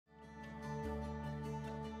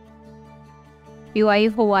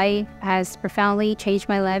BYU Hawaii has profoundly changed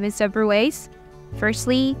my life in several ways.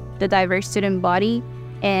 Firstly, the diverse student body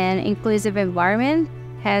and inclusive environment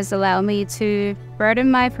has allowed me to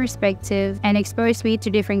broaden my perspective and expose me to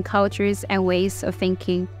different cultures and ways of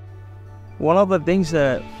thinking. One of the things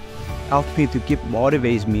that helps me to keep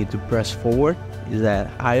motivates me to press forward is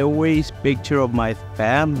that I always picture of my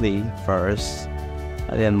family first,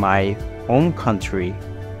 and then my home country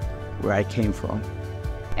where I came from.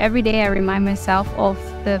 Every day I remind myself of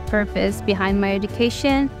the purpose behind my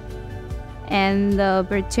education and the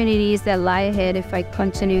opportunities that lie ahead if I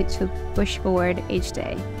continue to push forward each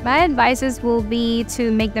day. My advices will be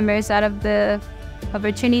to make the most out of the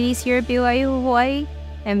opportunities here at BYU Hawaii,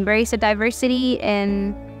 embrace the diversity,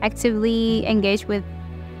 and actively engage with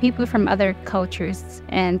people from other cultures,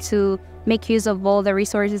 and to make use of all the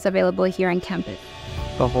resources available here on campus.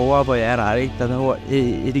 Kahowa ba yara tanawa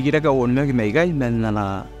irigira ka wonme ki mega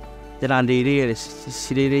menna Tanandiri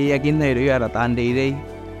Siri again yara Tandiri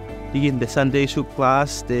begin the Sunday school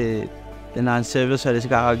class, the non-service is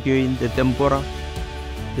arguing the tempora,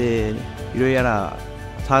 the Yara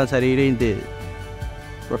Tansari in the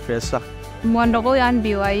professor. Mondoko yan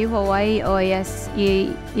BYU Hawaii yes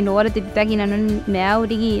in order to tagi nanon now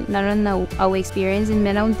digi nanon our experience in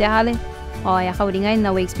Menaun Tehale ya kauringa in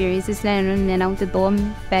our experiences na nanon Menaun te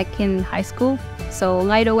dom back in high school. So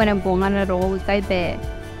ngay do when I'm bonga na ro kay be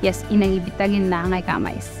yes inang ibitagin na ngay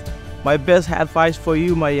kamais. My best advice for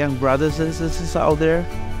you, my young brothers and sisters out there,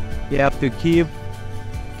 you have to keep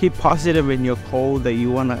positive in your goal that you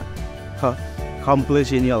want to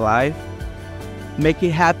accomplish in your life. Make it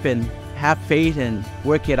happen. Have faith and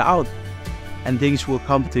work it out, and things will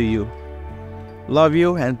come to you. Love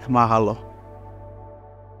you and mahalo.